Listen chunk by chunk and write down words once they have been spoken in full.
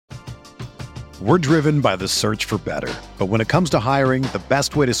We're driven by the search for better. But when it comes to hiring, the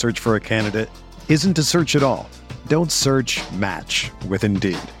best way to search for a candidate isn't to search at all. Don't search, match with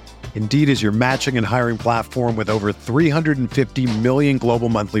Indeed. Indeed is your matching and hiring platform with over 350 million global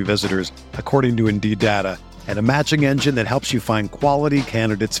monthly visitors, according to Indeed data, and a matching engine that helps you find quality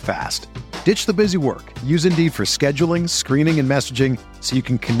candidates fast. Ditch the busy work. Use Indeed for scheduling, screening, and messaging so you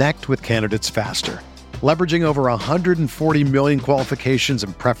can connect with candidates faster. Leveraging over 140 million qualifications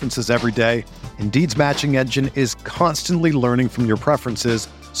and preferences every day, Indeed's matching engine is constantly learning from your preferences,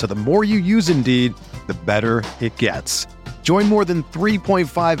 so the more you use Indeed, the better it gets. Join more than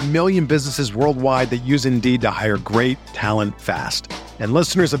 3.5 million businesses worldwide that use Indeed to hire great talent fast. And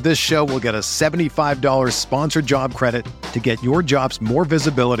listeners of this show will get a $75 sponsored job credit to get your jobs more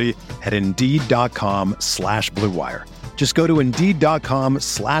visibility at Indeed.com/Blue Wire. Just go to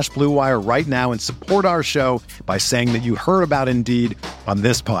Indeed.com/Blue Wire right now and support our show by saying that you heard about Indeed on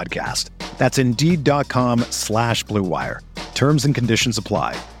this podcast. That's Indeed.com/Blue Wire. Terms and conditions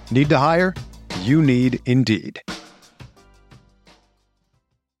apply. Need to hire? You need Indeed.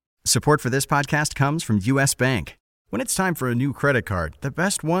 Support for this podcast comes from U.S. Bank. When it's time for a new credit card, the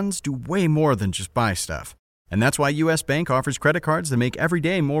best ones do way more than just buy stuff. And that's why U.S. Bank offers credit cards that make every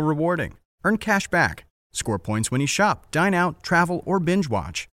day more rewarding. Earn cash back, score points when you shop, dine out, travel, or binge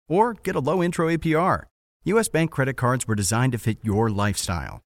watch, or get a low intro APR. U.S. Bank credit cards were designed to fit your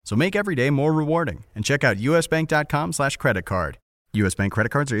lifestyle. So make every day more rewarding and check out usbank.com/credit card. U.S. Bank credit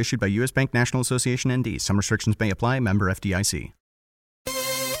cards are issued by U.S. Bank National Association ND. Some restrictions may apply. Member FDIC.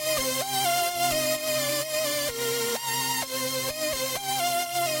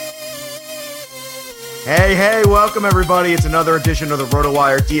 Hey, welcome everybody. It's another edition of the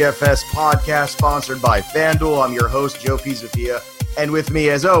RotoWire DFS podcast sponsored by FanDuel. I'm your host, Joe Pisapia. And with me,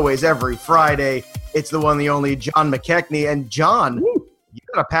 as always, every Friday, it's the one, the only John McKechnie. And John, you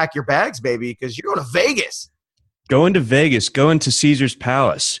got to pack your bags, baby, because you're going to Vegas. Going to Vegas, going to Caesar's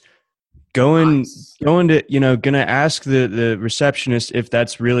Palace, going to, going to ask the receptionist if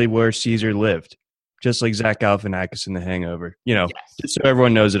that's really where Caesar lived. Just like Zach Galifianakis in The Hangover. Yes. Just so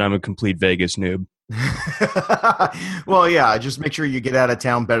everyone knows that I'm a complete Vegas noob. Well, yeah, just make sure you get out of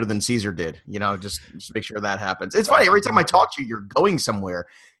town better than Caesar did. Just make sure that happens. It's funny, every time I talk to you, you're going somewhere.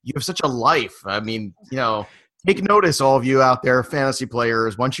 You have such a life. I mean, take notice, all of you out there, fantasy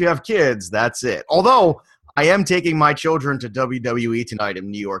players. Once you have kids, that's it. Although I am taking my children to WWE tonight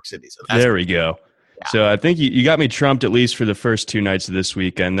in New York City. So there we go. Yeah. So I think you got me trumped at least for the first two nights of this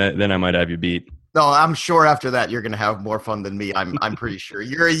weekend. Then I might have you beat. No, I'm sure after that you're going to have more fun than me. I'm pretty sure.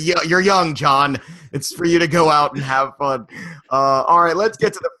 You're young, John. It's for you to go out and have fun. All right, let's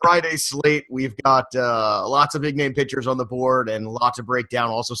get to the Friday slate. We've got lots of big name pitchers on the board and a lot to break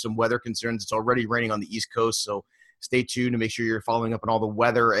down. Also some weather concerns. It's already raining on the East Coast, so stay tuned to make sure you're following up on all the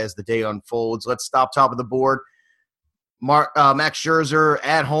weather as the day unfolds. Let's stop top of the board. Max Scherzer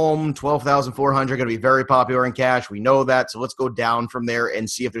at home, 12,400, going to be very popular in cash. We know that, so let's go down from there and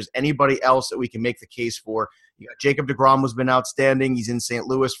see if there's anybody else that we can make the case for. You got Jacob deGrom has been outstanding. He's in St.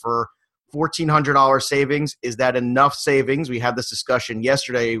 Louis for $1,400 savings. Is that enough savings? We had this discussion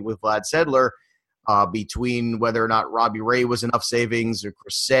yesterday with Vlad Sedler between whether or not Robbie Ray was enough savings or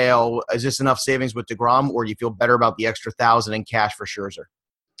Chris Sale. Is this enough savings with deGrom, or do you feel better about the extra 1,000 in cash for Scherzer?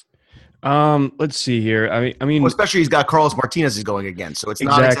 Let's see here. I mean, especially he's got Carlos Martinez is going again, so it's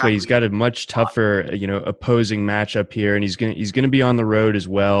not exactly. He's got a much tougher, opposing matchup here, and he's gonna be on the road as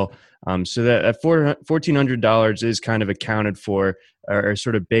well. So that $1,400 is kind of accounted for or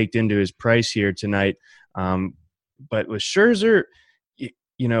sort of baked into his price here tonight. But with Scherzer,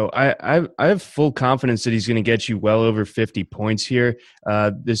 I have full confidence that he's going to get you well over 50 points here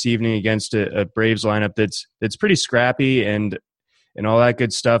this evening against a Braves lineup that's pretty scrappy and all that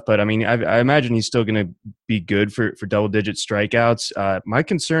good stuff. But, I mean, I imagine he's still going to be good for double-digit strikeouts. My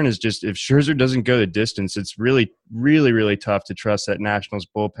concern is just if Scherzer doesn't go the distance, it's really, really, really tough to trust that Nationals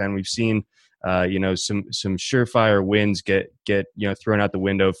bullpen. We've seen, some surefire wins get thrown out the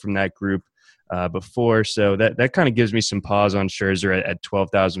window from that group before. So that kind of gives me some pause on Scherzer at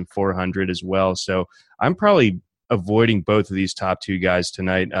 12,400 as well. So I'm probably avoiding both of these top two guys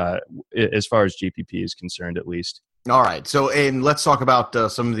tonight as far as GPP is concerned, at least. All right. And let's talk about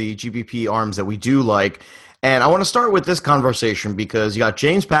some of the GPP arms that we do like. And I want to start with this conversation because you got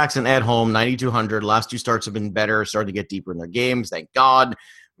James Paxton at home, 9,200. Last two starts have been better, starting to get deeper in their games. Thank God.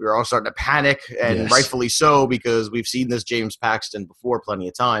 We were all starting to panic, and rightfully so, because we've seen this James Paxton before plenty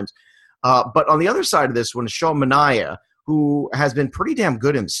of times. But on the other side of this one is Sean Manaea, who has been pretty damn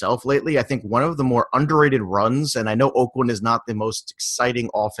good himself lately. I think one of the more underrated runs, and I know Oakland is not the most exciting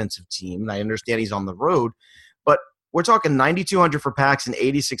offensive team, and I understand he's on the road, but we're talking 9,200 for Paxton,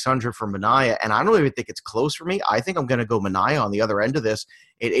 8,600 for Manaea, and I don't even think it's close for me. I think I'm going to go Manaea on the other end of this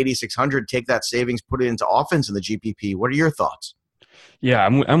at 8,600, take that savings, put it into offense in the GPP. What are your thoughts? Yeah,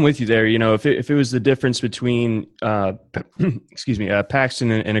 I'm with you there. You know, if it was the difference between Paxton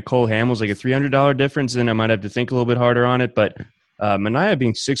and a Cole Hamels, like a $300 difference, then I might have to think a little bit harder on it. But Manaea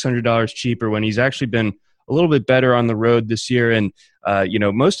being $600 cheaper when he's actually been a little bit better on the road this year, and you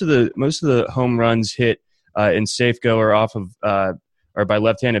know, most of the home runs hit in Safeco are off of or by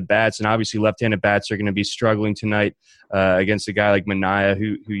left-handed bats, and obviously left-handed bats are going to be struggling tonight against a guy like Manaea,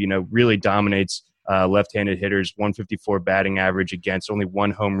 who you know really dominates left-handed hitters. 154 batting average against, only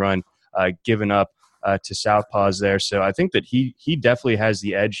one home run given up to southpaws there. So I think that he definitely has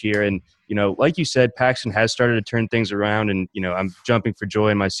the edge here. And you know, like you said, Paxton has started to turn things around, and you know, I'm jumping for joy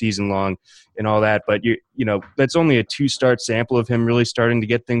in my season long and all that. But you know, that's only a 2-start sample of him really starting to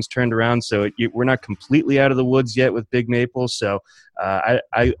get things turned around. So we're not completely out of the woods yet with Big Maple. So I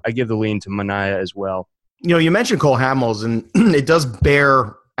give the lean to Manaea as well. You know, you mentioned Cole Hamels, and it does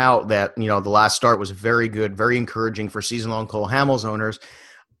bear out that, you know, the last start was very good, very encouraging for season-long Cole Hamels owners.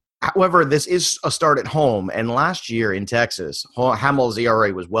 However, this is a start at home, and last year in Texas, Hamels'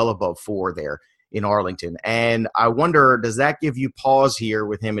 ERA was well above 4 there in Arlington. And I wonder, does that give you pause here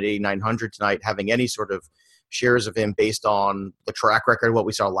with him at 8,900 tonight, having any sort of shares of him based on the track record, what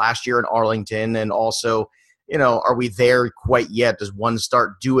we saw last year in Arlington, and also, you know, are we there quite yet? Does one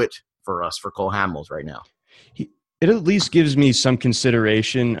start do it for us for Cole Hamels right now? It at least gives me some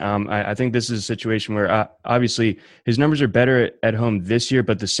consideration. I think this is a situation where obviously his numbers are better at home this year,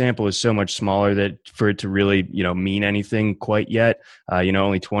 but the sample is so much smaller that for it to really, you know, mean anything quite yet. You know,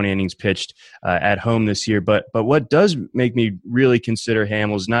 only 20 innings pitched at home this year. But what does make me really consider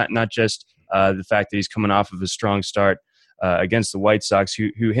Hamels, not just the fact that he's coming off of a strong start against the White Sox,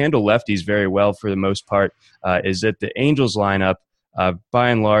 who handle lefties very well for the most part, is that the Angels lineup, by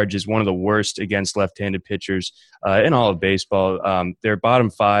and large, is one of the worst against left-handed pitchers in all of baseball. They're bottom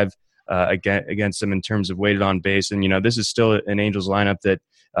 5 against them in terms of weighted on base, and you know, this is still an Angels lineup that,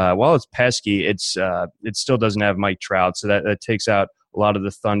 while it's pesky, it still doesn't have Mike Trout, so that takes out a lot of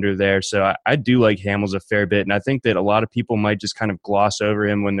the thunder there. So I do like Hamels a fair bit, and I think that a lot of people might just kind of gloss over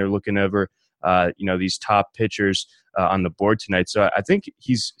him when they're looking over you know, these top pitchers on the board tonight. So I think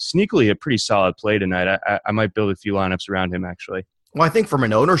he's sneakily a pretty solid play tonight. I might build a few lineups around him actually. Well, I think from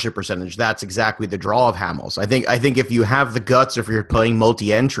an ownership percentage, that's exactly the draw of Hamels. I think if you have the guts, if you're playing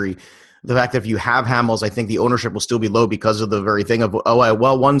multi-entry, the fact that if you have Hamels, I think the ownership will still be low because of the very thing of,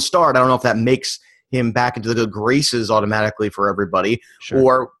 one start. I don't know if that makes him back into the good graces automatically for everybody. Sure.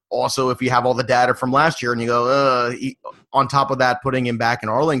 Or also if you have all the data from last year and you go, on top of that, putting him back in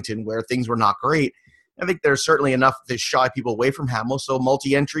Arlington where things were not great. I think there's certainly enough to shy people away from Hamels. So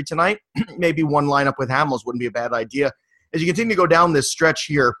multi-entry tonight, maybe one lineup with Hamels wouldn't be a bad idea. As you continue to go down this stretch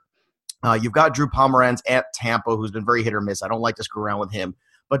here, you've got Drew Pomeranz at Tampa, who's been very hit or miss. I don't like to screw around with him.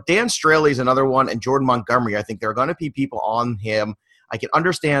 But Dan Straley is another one, and Jordan Montgomery. I think there are going to be people on him. I can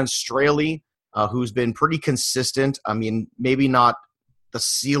understand Straley, who's been pretty consistent. I mean, maybe not the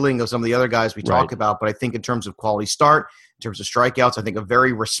ceiling of some of the other guys we talk about, but I think in terms of quality start, in terms of strikeouts, I think a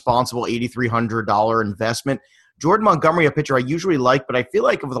very responsible $8,300 investment. Jordan Montgomery, a pitcher I usually like, but I feel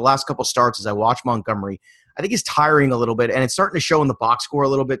like over the last couple starts as I watch Montgomery, I think he's tiring a little bit, and it's starting to show in the box score a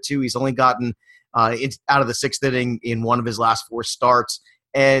little bit too. He's only gotten out of the 6th inning in one of his last 4 starts,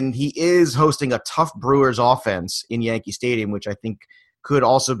 and he is hosting a tough Brewers offense in Yankee Stadium, which I think could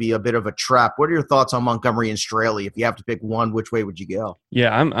also be a bit of a trap. What are your thoughts on Montgomery and Straley? If you have to pick one, which way would you go?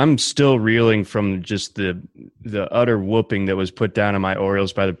 Yeah, I'm still reeling from just the utter whooping that was put down on my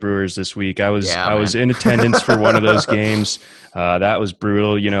Orioles by the Brewers this week. I was in attendance for one of those games. That was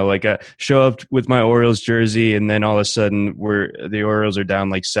brutal. You know, like I show up with my Orioles jersey, and then all of a sudden the Orioles are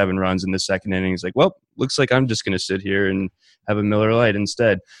down like 7 runs in the 2nd inning. It's like, well, looks like I'm just going to sit here and have a Miller Lite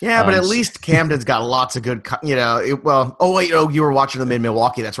instead. Yeah, but at least Camden's got lots of good, you know, you were watching them in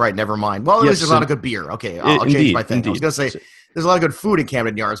Milwaukee. That's right. Never mind. Well, there's a lot of good beer. Okay, I'll change my thing. Indeed. I was going to say there's a lot of good food in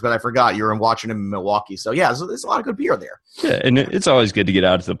Camden Yards, but I forgot you were watching them in Milwaukee. So, yeah, there's a lot of good beer there. Yeah, and it's always good to get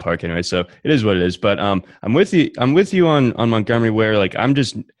out to the park anyway. So it is what it is. But I'm with you on Montgomery, where like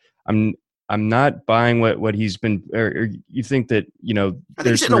I'm not buying what he's been, or you think that, you know,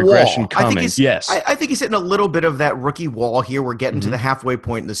 there's some regression coming. Yes. I think he's hitting a little bit of that rookie wall here. We're getting to the halfway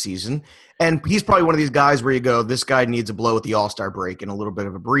point in the season. And he's probably one of these guys where you go, this guy needs a blow at the All-Star break and a little bit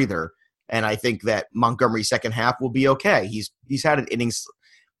of a breather. And I think that Montgomery's second half will be okay. He's had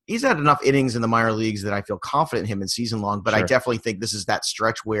enough innings in the minor leagues that I feel confident in him in season long. But sure. I definitely think this is that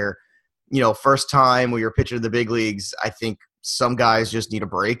stretch where, you know, first time where you're pitching to the big leagues, I think some guys just need a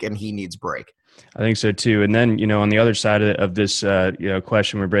break, and he needs break. I think so too. And then, on the other side of this,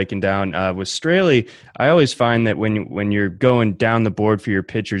 question we're breaking down with Straley, I always find that when you're going down the board for your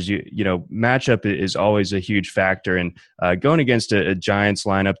pitchers, matchup is always a huge factor. And going against a Giants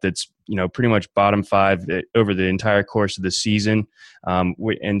lineup that's pretty much bottom five over the entire course of the season,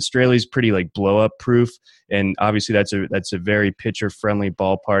 and Straley's pretty like blow up proof. And obviously that's a very pitcher friendly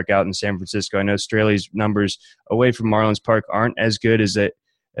ballpark out in San Francisco. I know Straley's numbers away from Marlins Park aren't as good as it,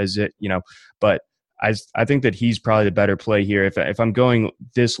 but I think that he's probably the better play here. If I'm going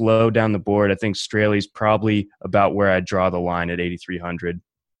this low down the board, I think Straley's probably about where I draw the line at 8,300.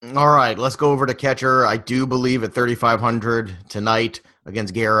 All right, let's go over to catcher. I do believe at 3,500 tonight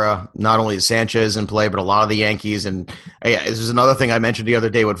against Guerra, not only is Sanchez in play, but a lot of the Yankees. And this is another thing I mentioned the other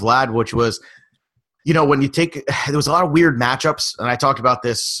day with Vlad, which was, when you take – there was a lot of weird matchups, and I talked about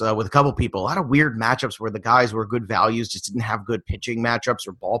this with a couple people, a lot of weird matchups where the guys were good values just didn't have good pitching matchups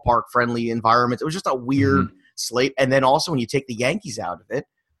or ballpark-friendly environments. It was just a weird slate. And then also when you take the Yankees out of it,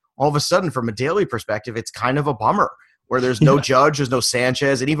 all of a sudden from a daily perspective, it's kind of a bummer where there's no Judge, there's no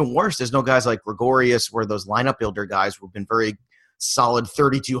Sanchez, and even worse, there's no guys like Gregorius where those lineup builder guys who have been very solid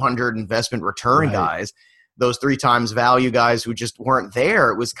 3,200 investment return guys. Those 3 times value guys who just weren't there.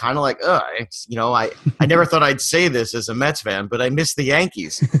 It was kind of like, I never thought I'd say this as a Mets fan, but I miss the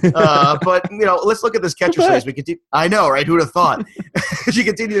Yankees. But, let's look at this catcher space. We continue. I know, right? Who would have thought? As you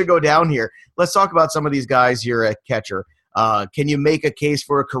continue to go down here, let's talk about some of these guys here at catcher. Can you make a case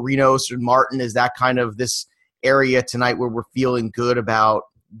for a Carinos or Martin? Is that kind of this area tonight where we're feeling good about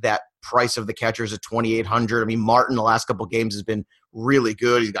that price of the catchers at 2,800? I mean, Martin the last couple of games has been really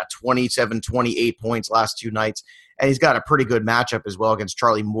good. He's got 27, 28 points last 2 nights, and he's got a pretty good matchup as well against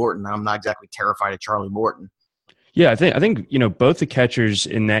Charlie Morton. I'm not exactly terrified of Charlie Morton. Yeah, I think both the catchers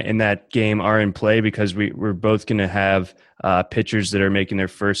in that game are in play because we're both going to have pitchers that are making their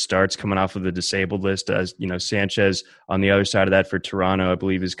first starts coming off of the disabled list. As Sanchez on the other side of that for Toronto, I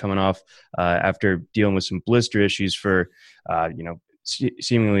believe, is coming off after dealing with some blister issues for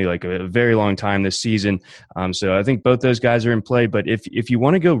seemingly like a very long time this season. So I think both those guys are in play. But if you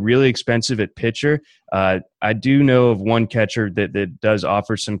want to go really expensive at pitcher, I do know of one catcher that does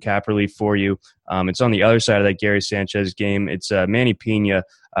offer some cap relief for you. It's on the other side of that Gary Sanchez game. It's Manny Pena.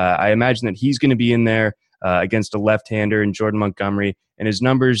 I imagine that he's going to be in there against a left-hander in Jordan Montgomery. And his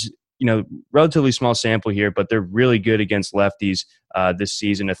numbers, relatively small sample here, but they're really good against lefties this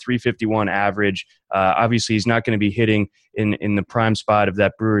season, a 351 average. Obviously, he's not going to be hitting in the prime spot of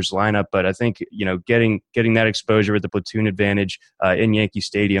that Brewers lineup, but I think, getting that exposure with the platoon advantage in Yankee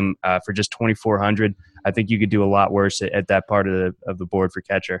Stadium for just 2,400, I think you could do a lot worse at that part of the board for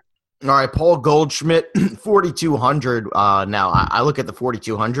catcher. All right, Paul Goldschmidt, 4,200. Now, I look at the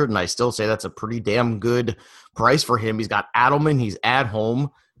 4,200, and I still say that's a pretty damn good price for him. He's got Adelman. He's at home.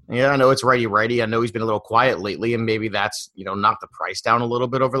 Yeah, I know it's righty-righty. I know he's been a little quiet lately, and maybe that's, knocked the price down a little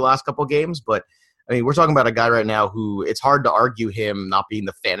bit over the last couple of games. But, I mean, we're talking about a guy right now who it's hard to argue him not being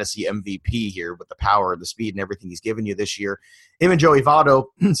the fantasy MVP here with the power, the speed, and everything he's given you this year. Him and Joey Votto,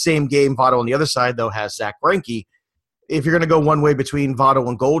 same game. Votto on the other side, though, has Zach Greinke. If you're going to go one way between Votto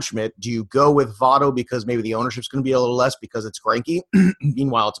and Goldschmidt, do you go with Votto because maybe the ownership's going to be a little less because it's Greinke?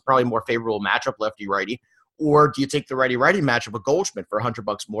 Meanwhile, it's probably a more favorable matchup, lefty-righty. Or do you take the righty-righty matchup with Goldschmidt for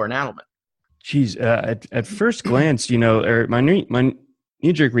 $100 more in Adelman? Geez, at first glance, my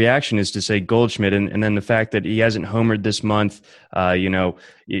knee-jerk reaction is to say Goldschmidt, and then the fact that he hasn't homered this month, you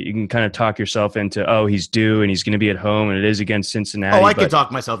can kind of talk yourself into, he's due and he's going to be at home, and it is against Cincinnati. I can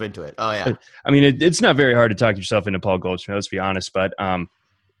talk myself into it. Oh, yeah. I mean, it's not very hard to talk yourself into Paul Goldschmidt, let's be honest, but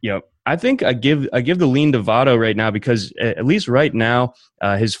I think I give the lean to Votto right now because at least right now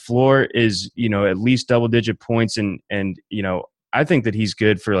his floor is at least double-digit points, and I think that he's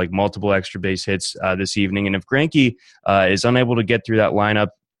good for like multiple extra base hits this evening. And if Greinke is unable to get through that lineup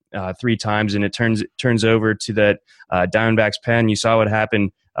 3 times and it turns over to that Diamondbacks pen, you saw what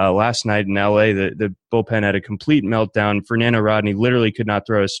happened last night in LA. The bullpen had a complete meltdown. Fernando Rodney literally could not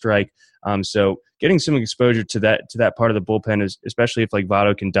throw a strike. So getting some exposure to that part of the bullpen is, especially if like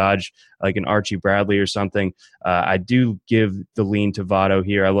Votto can dodge like an Archie Bradley or something. I do give the lean to Votto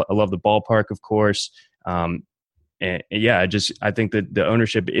here. I love the ballpark, of course. And yeah, I think that the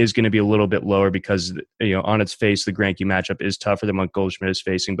ownership is going to be a little bit lower because on its face the Greinke matchup is tougher than what Goldschmidt is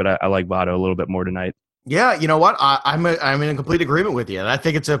facing. But I like Votto a little bit more tonight. Yeah, you know what? I'm in complete agreement with you. And I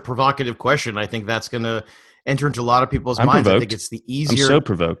think it's a provocative question. I think that's going to enter into a lot of people's minds. Provoked. I think it's the easier. I'm so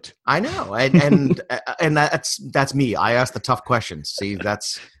provoked. I know, and that's me. I ask the tough questions. See,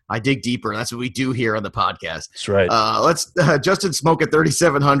 I dig deeper. That's what we do here on the podcast. That's right. Let's Justin Smoke at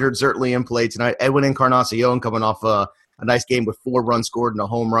 3,700 certainly in play tonight. Edwin Encarnacion coming off a a nice game with 4 runs scored and a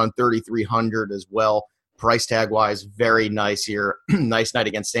home run, 3,300 as well. Price tag wise, very nice here. Nice night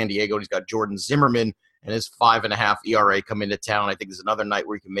against San Diego. He's got Jordan Zimmerman and his 5.5 ERA come into town. I think there's another night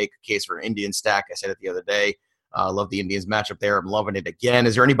where you can make a case for an Indian stack. I said it the other day. I love the Indians matchup there. I'm loving it again.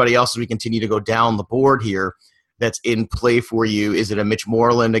 Is there anybody else as we continue to go down the board here that's in play for you? Is it a Mitch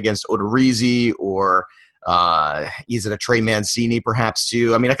Moreland against Odorizzi, or is it a Trey Mancini perhaps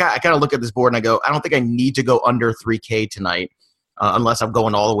too? I mean, I kind of look at this board and I go, I don't think I need to go under 3K tonight unless I'm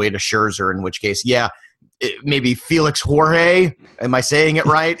going all the way to Scherzer, in which case, maybe Felix Jorge. Am I saying it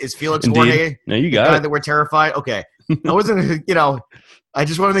right? Is Felix Indeed. Jorge No, you the got guy it. that we're terrified? Okay. I wasn't, I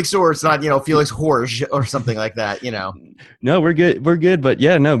just want to make sure it's not, Felix Jorge or something like that, No, we're good. We're good. But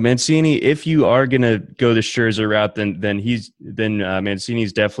yeah, no, Mancini, if you are going to go the Scherzer route, then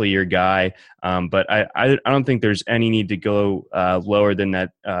Mancini's definitely your guy. But I don't think there's any need to go lower than that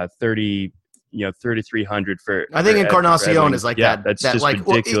 3,300 for. I think Encarnacion is like that. That's that just like,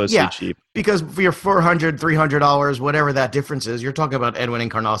 ridiculously cheap. Because for your $400, $300, whatever that difference is, you're talking about Edwin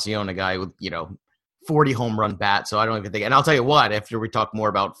Encarnacion, a guy with, 40 home run bat. So I don't even think, and I'll tell you what, after we talk more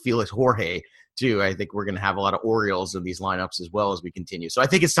about Felix Jorge too, I think we're going to have a lot of Orioles in these lineups as well as we continue. So I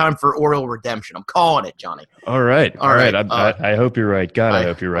think it's time for Oriole redemption. I'm calling it, Johnny. All right. I hope you're right. God, I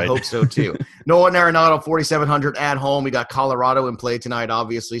hope you're right. I hope so too. Nolan Arenado, 4,700 at home. We got Colorado in play tonight,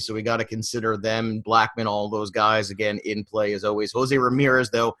 obviously, so we got to consider them. Blackman, all those guys, again, in play as always. Jose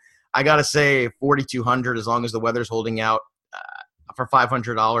Ramirez, though, I got to say 4,200 as long as the weather's holding out. For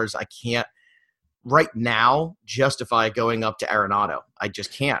 $500, I can't right now justify going up to Arenado. I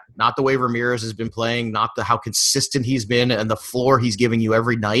just can't. Not the way Ramirez has been playing, not how consistent he's been and the floor he's giving you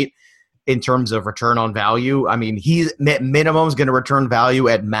every night in terms of return on value. I mean, he's at minimum is going to return value,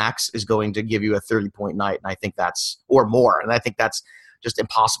 at max is going to give you a 30-point night, and I think that's, or more, and I think that's just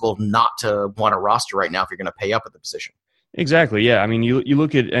impossible not to want a roster right now if you're going to pay up at the position. Exactly. Yeah. I mean, you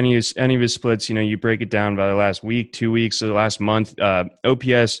look at any of his splits, you break it down by the last week, 2 weeks, or the last month,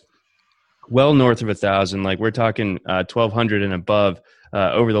 OPS well north of 1,000. Like we're talking 1,200 and above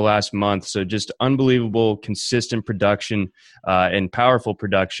over the last month. So just unbelievable, consistent production and powerful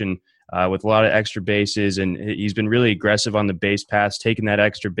production with a lot of extra bases. And he's been really aggressive on the base paths, taking that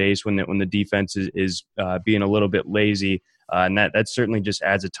extra base when the defense is being a little bit lazy. And that certainly just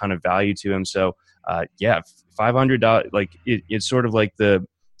adds a ton of value to him. So $500, like it's sort of like the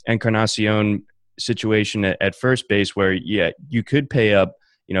Encarnacion situation at first base where, you could pay up,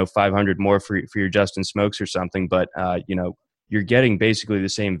 500 more for your Justin Smokes or something, but you're getting basically the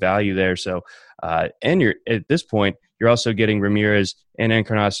same value there. So, and you're at this point, you're also getting Ramirez and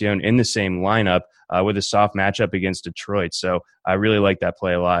Encarnacion in the same lineup with a soft matchup against Detroit. So I really like that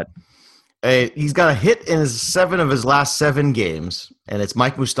play a lot. He's got a hit in 7 of his last 7 games, and it's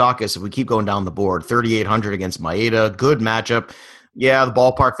Mike Moustakas. If we keep going down the board, 3,800 against Maeda, good matchup. Yeah, the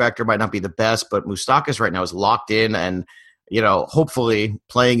ballpark factor might not be the best, but Moustakas right now is locked in and, hopefully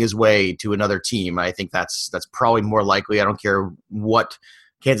playing his way to another team. I think that's probably more likely. I don't care what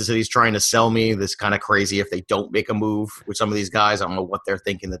Kansas City's trying to sell me. This kind of crazy if they don't make a move with some of these guys. I don't know what they're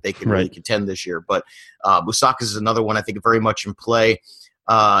thinking that they can really contend this year. But Moustakas is another one I think very much in play.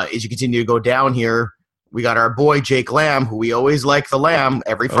 As you continue to go down here, we got our boy Jake Lamb, who we always like the Lamb.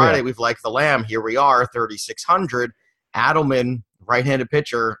 Every Friday we've liked the Lamb. Here we are, 3,600. Adelman, right-handed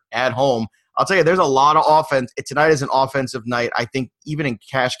pitcher at home. I'll tell you, there's a lot of offense. Tonight is an offensive night. I think even in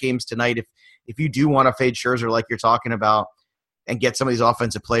cash games tonight, if you do want to fade Scherzer like you're talking about and get some of these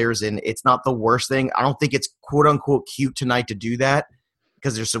offensive players in, it's not the worst thing. I don't think it's quote-unquote cute tonight to do that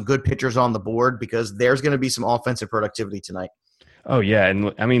because there's some good pitchers on the board because there's going to be some offensive productivity tonight. Oh yeah,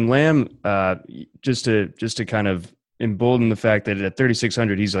 and I mean Lamb, just to kind of embolden the fact that at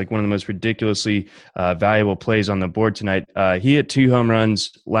 3,600 he's like one of the most ridiculously valuable plays on the board tonight. He hit 2 home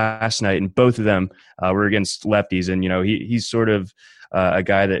runs last night, and both of them were against lefties. And he's sort of a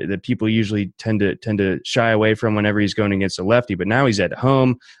guy that people usually tend to shy away from whenever he's going against a lefty. But now he's at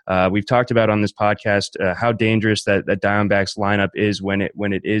home. We've talked about on this podcast how dangerous that Diamondbacks lineup is when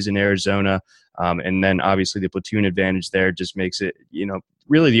it is in Arizona. And then obviously the platoon advantage there just makes it,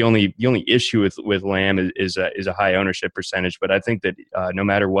 really the only issue with Lamb is a high ownership percentage. But I think that no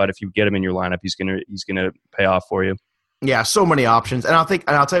matter what, if you get him in your lineup, he's gonna pay off for you. Yeah, so many options, and I'll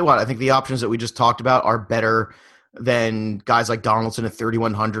tell you what, I think the options that we just talked about are better than guys like Donaldson at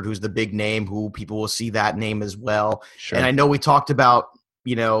 3,100, who's the big name, who people will see that name as well. Sure. And I know we talked about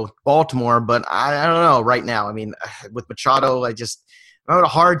Baltimore, but I don't know right now. I mean, with Machado, I'm having a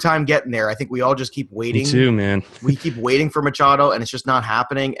hard time getting there. I think we all just keep waiting. Me too, man. We keep waiting for Machado, and it's just not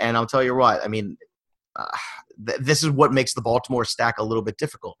happening. And I'll tell you what, I mean, this is what makes the Baltimore stack a little bit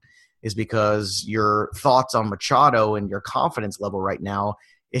difficult. is because your thoughts on Machado and your confidence level right now,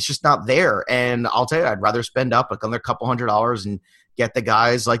 it's just not there. And I'll tell you, I'd rather spend up another couple $100 and get the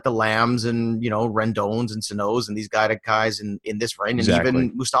guys like the Lambs and, Rendons and Sano's and these guys in this range, and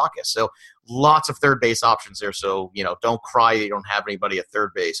even Moustakas. So lots of third base options there. So, don't cry you don't have anybody at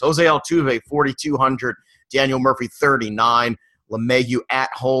third base. Jose Altuve, 4,200. Daniel Murphy, 39. LeMahieu at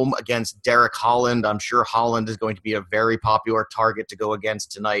home against Derek Holland. I'm sure Holland is going to be a very popular target to go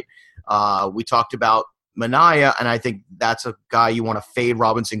against tonight. We talked about Manaea, and I think that's a guy you want to fade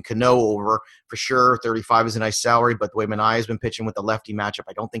Robinson Cano over for sure. 35 is a nice salary, but the way Manaea has been pitching with the lefty matchup,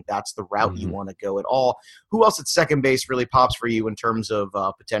 I don't think that's the route you want to go at all. Who else at second base really pops for you in terms of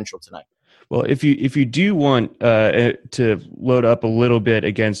potential tonight? Well, if you do want to load up a little bit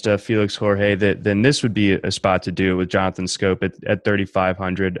against Felix Jorge, then this would be a spot to do it with Jonathan Scope at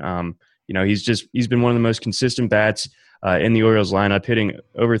 3,500. He's been one of the most consistent bats in the Orioles lineup, hitting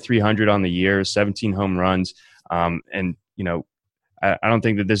over 300 on the year, 17 home runs. I don't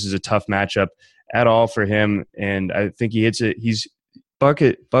think that this is a tough matchup at all for him. And I think he hits it. Buck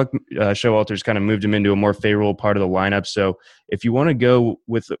Showalter's kind of moved him into a more favorable part of the lineup. So if you want to go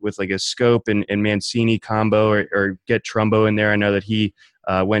with like a Scope and Mancini combo or get Trumbo in there, I know that he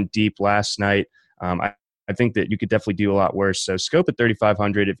went deep last night. I think that you could definitely do a lot worse. So Scope at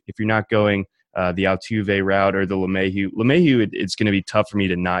 3,500 if you're not going the Altuve route or the LeMahieu, it's going to be tough for me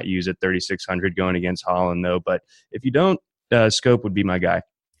to not use at 3,600 going against Holland, though. But if you don't, Scope would be my guy.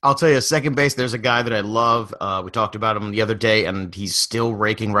 I'll tell you, second base, there's a guy that I love. We talked about him the other day, and he's still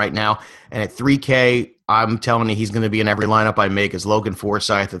raking right now. And at $3K, I'm telling you he's going to be in every lineup I make, is Logan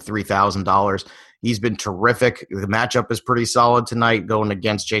Forsythe at $3,000. He's been terrific. The matchup is pretty solid tonight going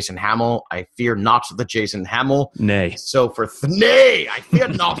against Jason Hamill. I fear not the Jason Hamill. Nay. So nay, I fear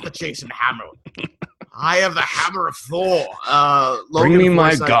not the Jason Hamill. I have the hammer of Thor. Bring me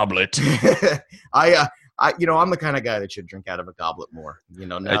my goblet. I'm the kind of guy that should drink out of a goblet more,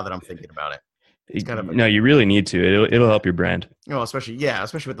 now that I'm thinking about it. It's kind of no, you really need to. It'll help your brand. Especially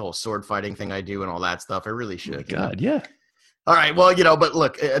with the whole sword fighting thing I do and all that stuff. I really should. Oh God, yeah. All right, well, but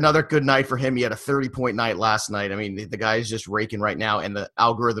look, another good night for him. He had a 30-point night last night. I mean, the guy is just raking right now, and the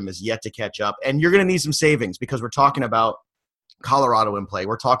algorithm is yet to catch up. And you're going to need some savings because we're talking about Colorado in play.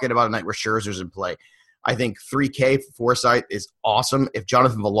 We're talking about a night where Scherzer's in play. I think 3K for Forsythe is awesome. If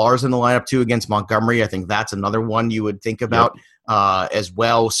Jonathan Villar's in the lineup too against Montgomery, I think that's another one you would think about as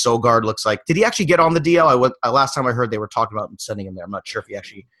well. Sogard looks like – did he actually get on the DL? Last time I heard they were talking about sending him there. I'm not sure if he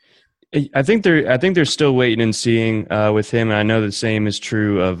actually – I think they're still waiting and seeing with him, and I know the same is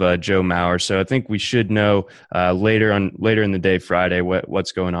true of Joe Mauer. So I think we should know later in the day, Friday,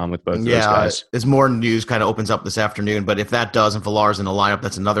 what's going on with both of those guys. As more news kind of opens up this afternoon, but if that does and Villar's in the lineup,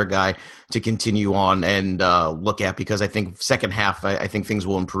 that's another guy to continue on and look at because I think second half, I think things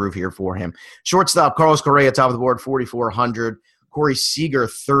will improve here for him. Shortstop, Carlos Correa, top of the board, 4,400. Corey Seager,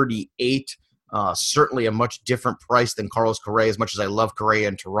 38. Certainly a much different price than Carlos Correa. As much as I love Correa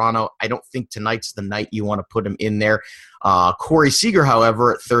in Toronto, I don't think tonight's the night you want to put him in there. Corey Seager,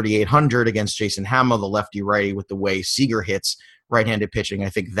 however, at 3,800 against Jason Hamill, the lefty-righty, with the way Seager hits right-handed pitching. I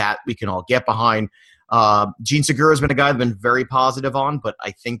think that we can all get behind. Gene Segura has been a guy I've been very positive on, but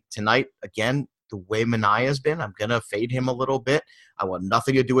I think tonight, again, the way Manaea has been, I'm going to fade him a little bit. I want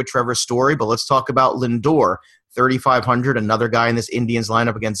nothing to do with Trevor Story, but let's talk about Lindor. 3,500, another guy in this Indians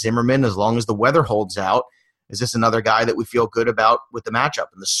lineup against Zimmerman. As long as the weather holds out, is this another guy that we feel good about with the matchup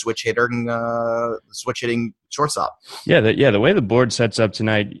and the switch hitting shortstop? Yeah, the way the board sets up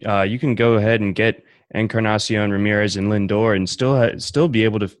tonight, you can go ahead and get Encarnacion, Ramirez, and Lindor, and still be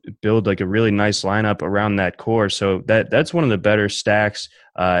able to build like a really nice lineup around that core. So that's one of the better stacks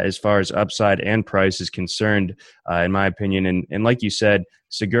as far as upside and price is concerned, in my opinion. And like you said,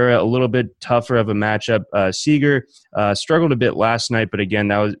 Segura a little bit tougher of a matchup. Seager struggled a bit last night, but again,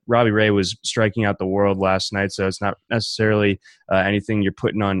 that was Robbie Ray was striking out the world last night, so it's not necessarily anything you're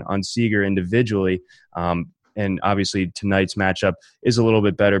putting on Seager individually. And obviously tonight's matchup is a little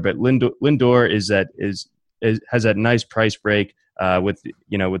bit better, but Lindor has that nice price break with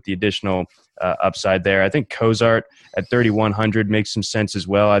the additional upside there. I think Cozart at 3,100 makes some sense as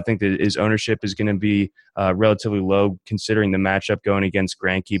well. I think that his ownership is going to be relatively low considering the matchup going against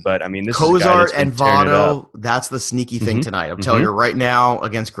Greinke. But I mean, this Cozart is and Votto. That's the sneaky thing tonight. I'm telling you right now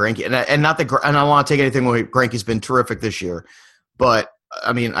against Greinke, and I don't want to take anything away. Greinke's been terrific this year, but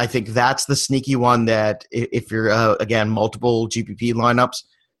I mean, I think that's the sneaky one that if you're again multiple GPP lineups,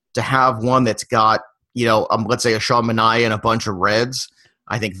 to have one that's got let's say a Sean Manaea and a bunch of Reds.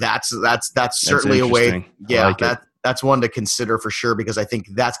 I think that's certainly a way. Yeah, that's one to consider for sure, because I think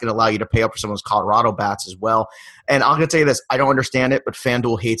that's going to allow you to pay up for some of those Colorado bats as well. And I'm going to tell you this, I don't understand it, but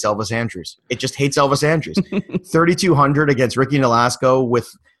FanDuel hates Elvis Andrus. It just hates Elvis Andrus. 3,200 against Ricky Nolasco with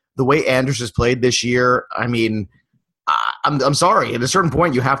the way Andrus has played this year. I mean, I'm sorry. At a certain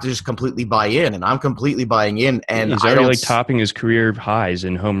point, you have to just completely buy in, and I'm completely buying in. And he's already topping his career highs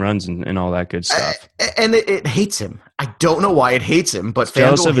in home runs and all that good stuff. And it hates him. I don't know why it hates him, but FanDuel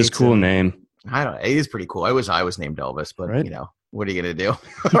jealous of his cool name. I don't know. It is pretty cool. I was named Elvis, but right. What are you going to do?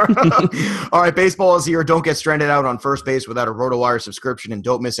 All right, baseball is here. Don't get stranded out on first base without a RotoWire subscription, and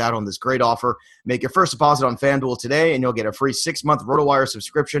don't miss out on this great offer. Make your first deposit on FanDuel today, and you'll get a free 6-month RotoWire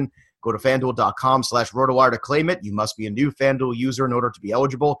subscription. Go to FanDuel.com/RotoWire to claim it. You must be a new FanDuel user in order to be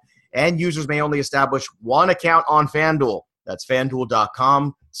eligible, and users may only establish one account on FanDuel. That's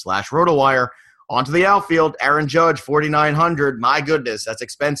FanDuel.com/RotoWire. On to the outfield. Aaron Judge, 4,900. My goodness, that's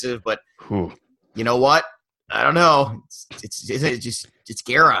expensive, but you know what? I don't know. It's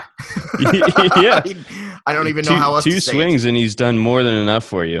Guerra. Yeah. I don't even know how else to say it. Two swings, and he's done more than enough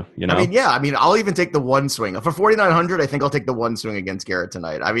for you. You know. I mean, I'll even take the one swing for 4,900. I think I'll take the one swing against Guerra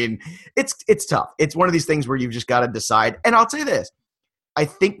tonight. I mean, it's tough. It's one of these things where you've just got to decide. And I'll say this: I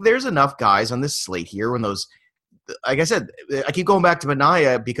think there's enough guys on this slate here when those. Like I said, I keep going back to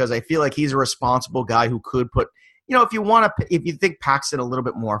Minaya because I feel like he's a responsible guy who could put. If you think Paxton a little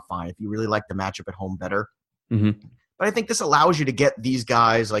bit more, fine. If you really like the matchup at home better. Mm-hmm. But I think this allows you to get these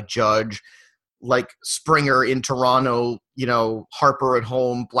guys like Judge, like Springer in Toronto, Harper at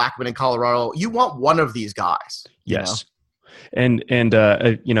home, Blackmon in Colorado. You want one of these guys. Yes. And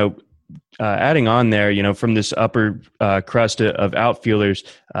adding on there, from this upper crust of outfielders,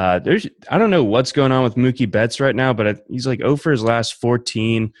 I don't know what's going on with Mookie Betts right now, but he's like 0 for his last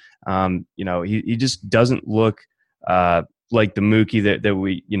 14. He just doesn't look like the Mookie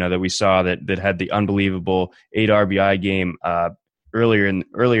that we saw that had the unbelievable 8 RBI game earlier in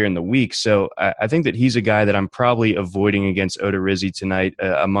the week. So I think that he's a guy that I'm probably avoiding against Odorizzi tonight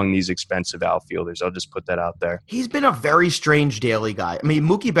among these expensive outfielders. I'll just put that out there. He's been a very strange daily guy. I mean,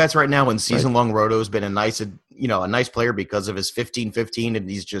 Mookie Betts right now in season-long roto has been a nice player because of his 15-15, and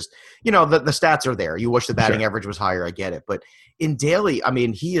he's just, the stats are there. You wish the batting average was higher. I get it. But in daily, I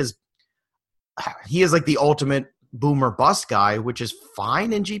mean, he is like the ultimate boomer bust guy, which is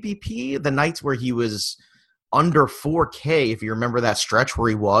fine in GPP. The nights where he was under 4K, if you remember that stretch where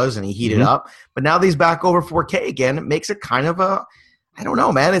he was and he heated up, but now that he's back over 4K again, it makes it kind of I don't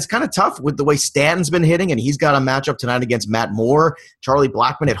know, man. It's kind of tough with the way Stanton's been hitting, and he's got a matchup tonight against Matt Moore. Charlie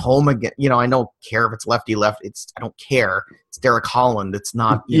Blackmon at home again. I don't care if it's lefty left. I don't care. It's Derek Holland. It's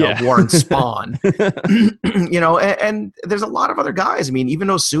not Warren Spahn. And there's a lot of other guys. I mean, even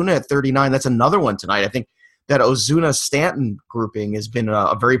Ozuna at 39. That's another one tonight. I think that Ozuna-Stanton grouping has been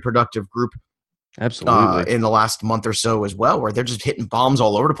a very productive group. Absolutely. In the last month or so as well, where they're just hitting bombs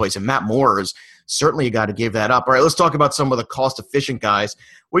all over the place. And Matt Moore is certainly a guy to give that up. All right, let's talk about some of the cost-efficient guys.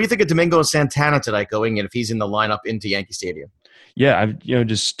 What do you think of Domingo Santana tonight going in if he's in the lineup into Yankee Stadium? Yeah,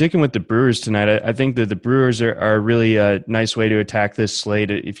 just sticking with the Brewers tonight, I think that the Brewers are really a nice way to attack this slate.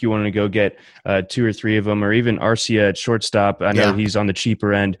 If you want to go get 2 or 3 of them, or even Arcia at shortstop, I know he's on the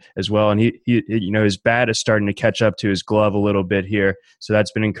cheaper end as well, and he his bat is starting to catch up to his glove a little bit here, so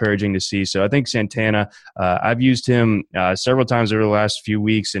that's been encouraging to see. So I think Santana, I've used him several times over the last few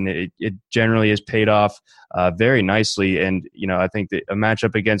weeks, and it generally has paid off very nicely. And I think that a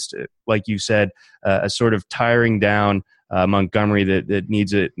matchup against, like you said, a sort of tiring down Montgomery that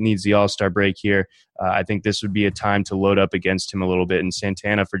needs the All-Star break here. I think this would be a time to load up against him a little bit. And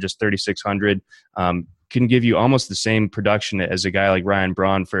Santana for just 3,600 can give you almost the same production as a guy like Ryan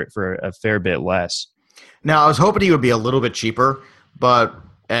Braun for a fair bit less. Now, I was hoping he would be a little bit cheaper, but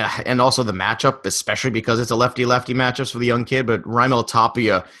and also the matchup, especially because it's a lefty-lefty matchups for the young kid. But Raimel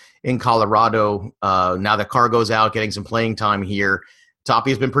Tapia in Colorado, now that Cargo's out, getting some playing time here.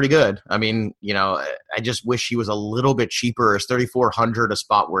 Tapia's been pretty good. I mean, I just wish he was a little bit cheaper. Is 3,400 a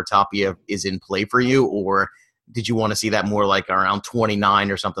spot where Tapia is in play for you, or did you want to see that more like around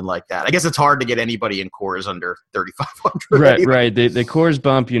 29 or something like that? I guess it's hard to get anybody in cores under 3,500. Right. The cores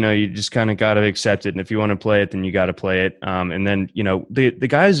bump, you just kind of got to accept it, and if you want to play it, then you got to play it. And then the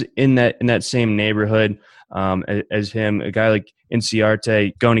guys in that same neighborhood as him, a guy like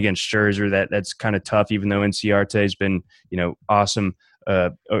Inciarte going against Scherzer, that's kind of tough, even though Inciarte has been awesome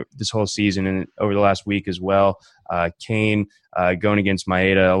this whole season and over the last week as well. Kane going against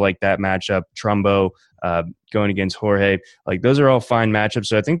Maeda, I like that matchup. Trumbo going against Jorge, like those are all fine matchups.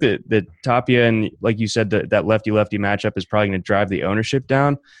 So I think that Tapia and, like you said, that lefty-lefty matchup is probably going to drive the ownership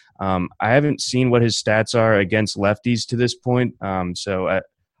down. I haven't seen what his stats are against lefties to this point, so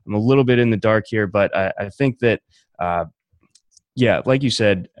I'm a little bit in the dark here, but I think that Yeah, like you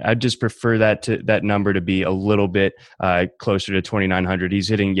said, I'd just prefer that number to be a little bit closer to 2,900. He's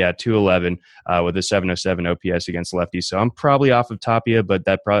hitting 211 with a 707 OPS against lefties. So I'm probably off of Tapia, but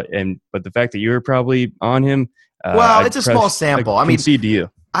but the fact that you were probably on him. Well, it's a small sample. I mean, concede to you.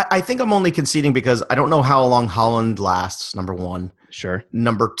 I think I'm only conceding because I don't know how long Holland lasts. Number one. Sure.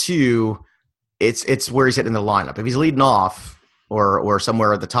 Number two, it's where he's hitting the lineup. If he's leading off, or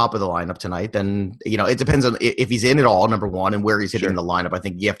somewhere at the top of the lineup tonight, then, it depends on if he's in at all, number one, and where he's hitting the lineup. I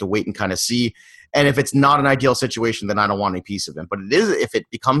think you have to wait and kind of see. And if it's not an ideal situation, then I don't want any piece of him. But it is, if it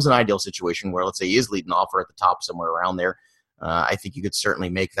becomes an ideal situation where, let's say, he is leading off or at the top somewhere around there, I think you could certainly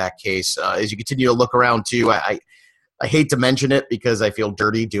make that case. As you continue to look around, too, I hate to mention it because I feel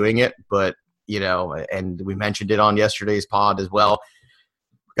dirty doing it, but, and we mentioned it on yesterday's pod as well.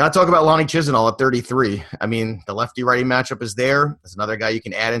 Got to talk about Lonnie Chisenhall at 33. I mean, the lefty-righty matchup is there. There's another guy you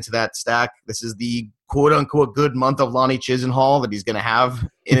can add into that stack. This is the quote-unquote good month of Lonnie Chisenhall that he's going to have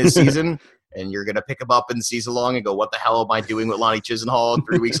in his season, and you're going to pick him up in the season long and go, what the hell am I doing with Lonnie Chisenhall?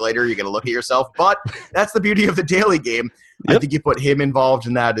 3 weeks later, you're going to look at yourself. But that's the beauty of the daily game. Yep. I think you put him involved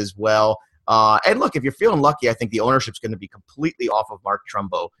in that as well. And look, if you're feeling lucky, I think the ownership's going to be completely off of Mark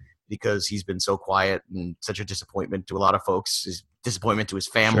Trumbo because he's been so quiet and such a disappointment to a lot of folks. His disappointment to his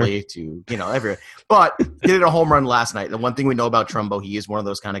family, to everyone. But he hit a home run last night. The one thing we know about Trumbo, he is one of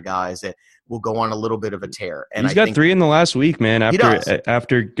those kind of guys that will go on a little bit of a tear. And he's got 3 in the last week, man.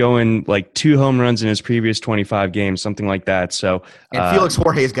 After going like 2 home runs in his previous 25 games, something like that. So, and Felix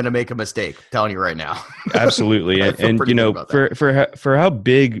Jorge is going to make a mistake. I'm telling you right now. Absolutely, and for how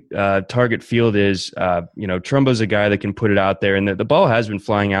big Target Field is, Trumbo's a guy that can put it out there, and the ball has been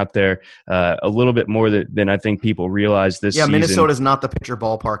flying out there a little bit more than I think people realize this season. Minnesota is not the pitcher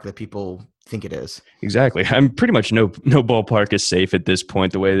ballpark that people think it is. Exactly. I'm pretty much no ballpark is safe at this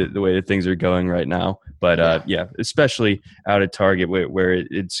point, the way that things are going right now. But especially out at Target where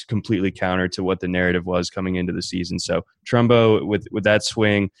it's completely counter to what the narrative was coming into the season. So Trumbo with that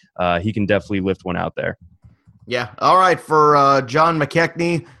swing, he can definitely lift one out there. Yeah. All right. For John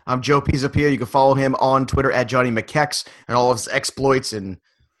McKechnie, I'm Joe Pisapia. You can follow him on Twitter at Johnny McKex and all of his exploits in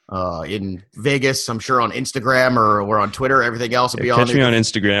Vegas, I'm sure on Instagram or on Twitter. Everything else will be on. Catch me on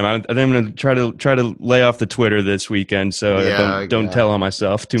Instagram. I'm going to try to lay off the Twitter this weekend, so don't tell on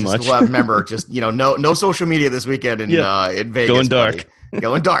myself too much. Remember, just no social media this weekend in Vegas. Going dark.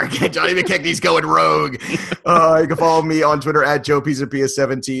 Going dark. Johnny McKechnie's going rogue. You can follow me on Twitter at Joe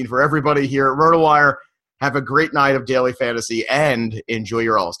Pisapia17. For everybody here at RotoWire, have a great night of daily fantasy and enjoy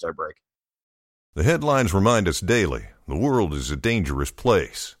your All-Star break. The headlines remind us daily the world is a dangerous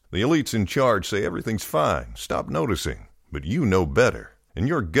place. The elites in charge say everything's fine. Stop noticing. But you know better. And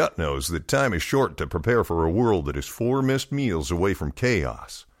your gut knows that time is short to prepare for a world that is 4 missed meals away from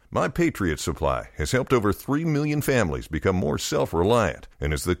chaos. My Patriot Supply has helped over 3 million families become more self-reliant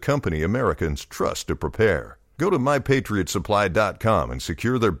and is the company Americans trust to prepare. Go to MyPatriotSupply.com and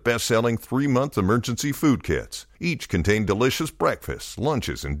secure their best-selling 3-month emergency food kits. Each contain delicious breakfasts,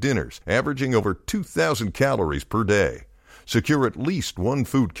 lunches, and dinners, averaging over 2,000 calories per day. Secure at least 1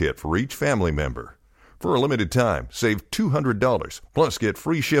 food kit for each family member. For a limited time, save $200, plus get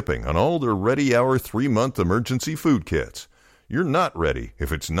free shipping on all their Ready Hour 3-month emergency food kits. You're not ready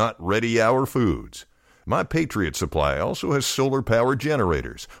if it's not Ready Hour Foods. My Patriot Supply also has solar power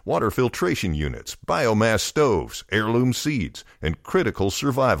generators, water filtration units, biomass stoves, heirloom seeds, and critical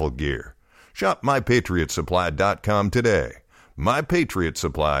survival gear. Shop MyPatriotSupply.com today.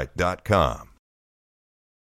 MyPatriotSupply.com.